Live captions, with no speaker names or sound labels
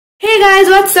Hey guys,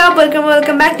 what's up?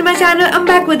 Welcome back to my channel. I'm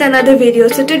back with another video.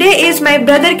 So today is my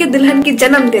brother ki Dulhan ki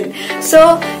Janamdin.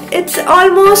 So it's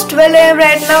almost 12 AM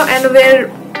right now and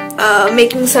we're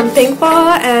making something for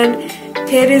her, and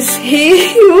here is he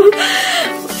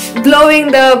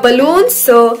blowing the balloons.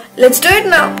 So let's do it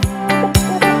now.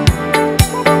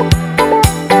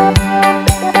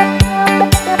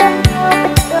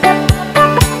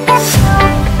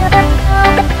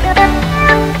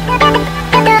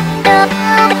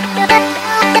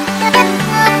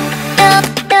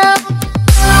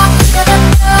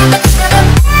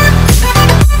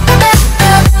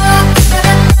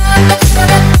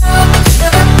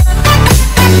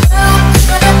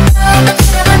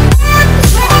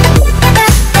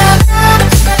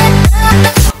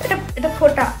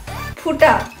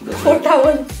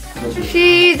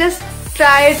 She just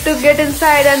tried to get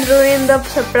inside and ruin the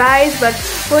surprise, but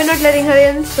we're not letting her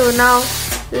in. So now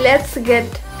let's get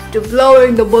to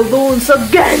blowing the balloons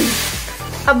again.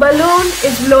 A balloon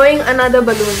is blowing another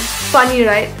balloon. Funny,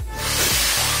 right?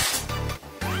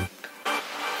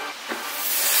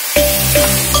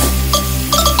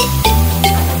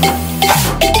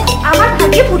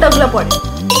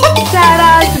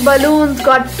 Sarah's balloons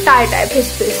got tied up his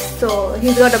fist, so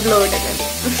he's got to blow it again.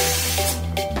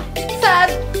 Sad.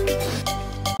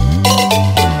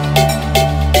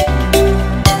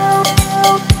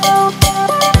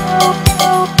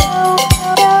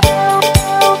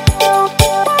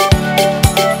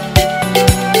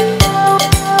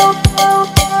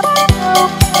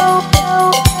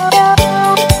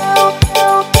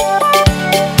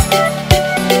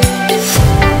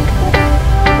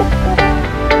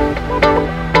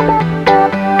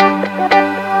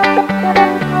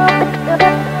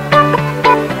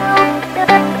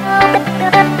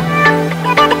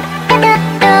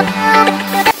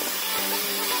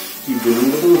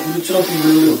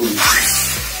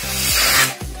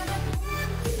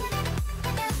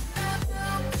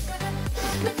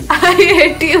 I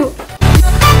hate you.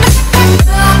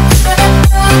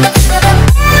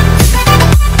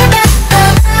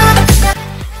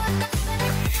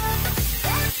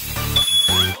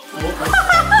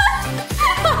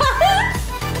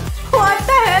 What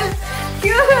the hell?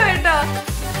 क्यों बेटा?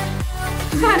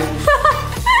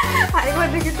 आई बार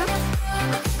देखी तो.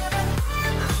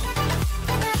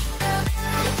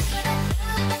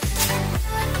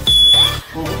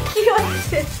 क्यों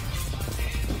ऐसे?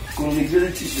 Con mi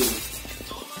crediticio.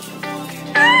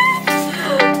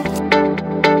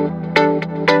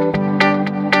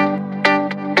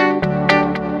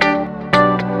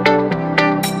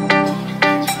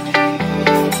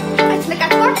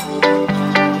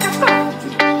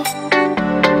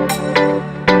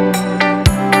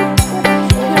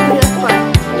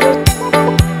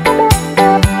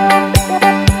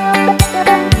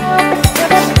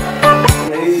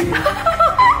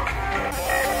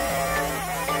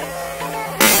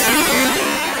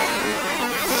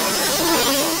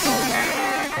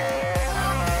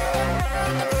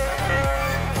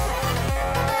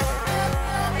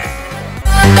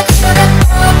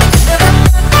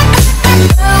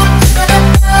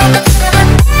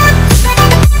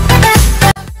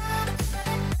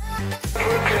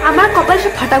 আমার কপালে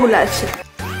সব ফাটাগুলো আছে.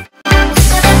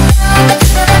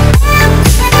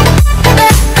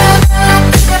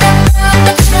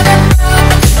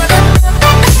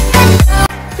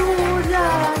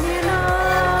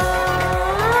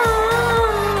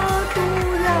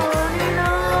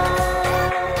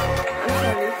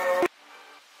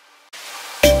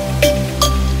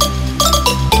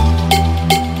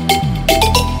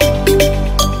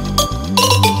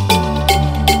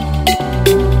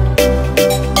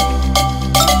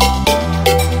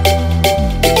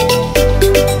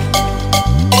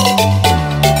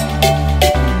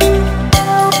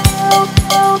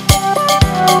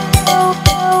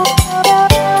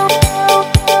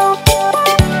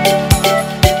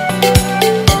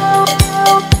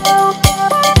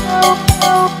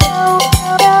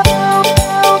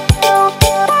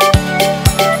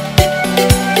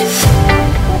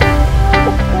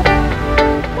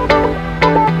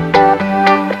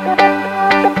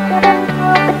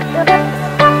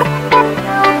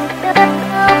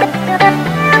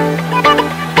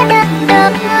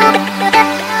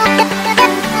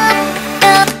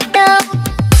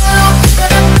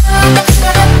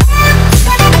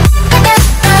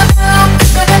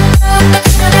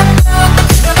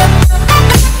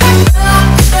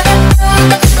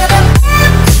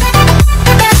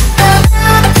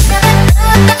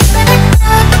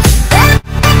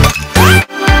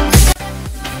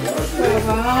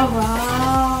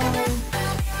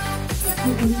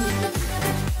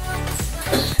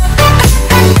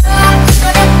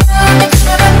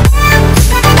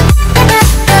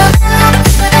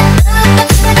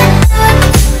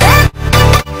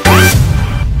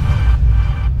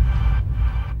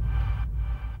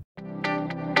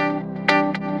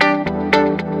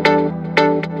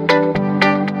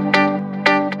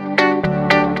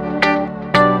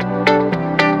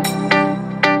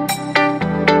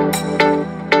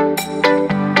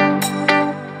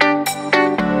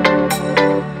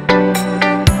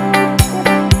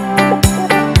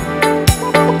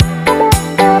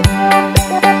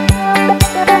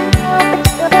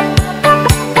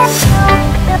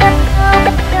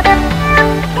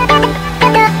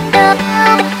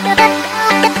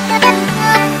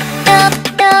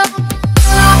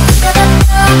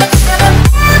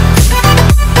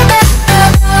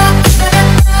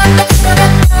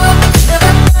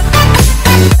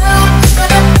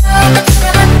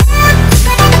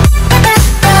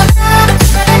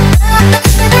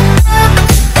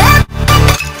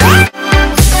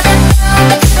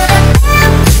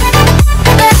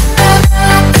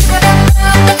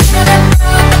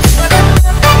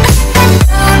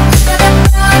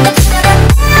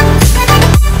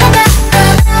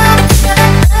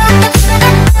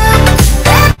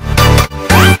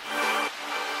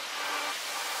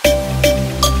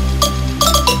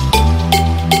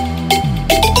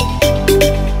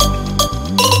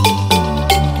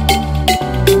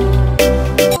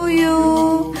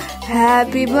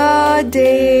 Happy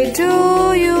birthday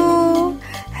to you.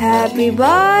 Happy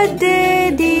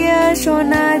birthday dear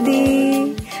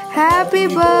Sonadi. Happy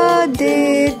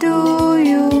birthday to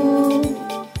you.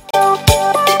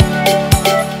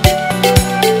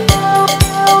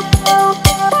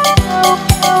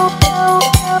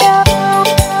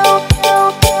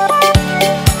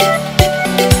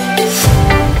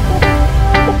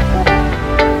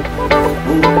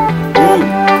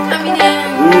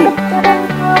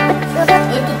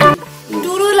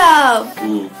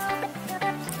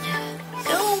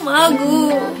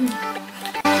 Magu.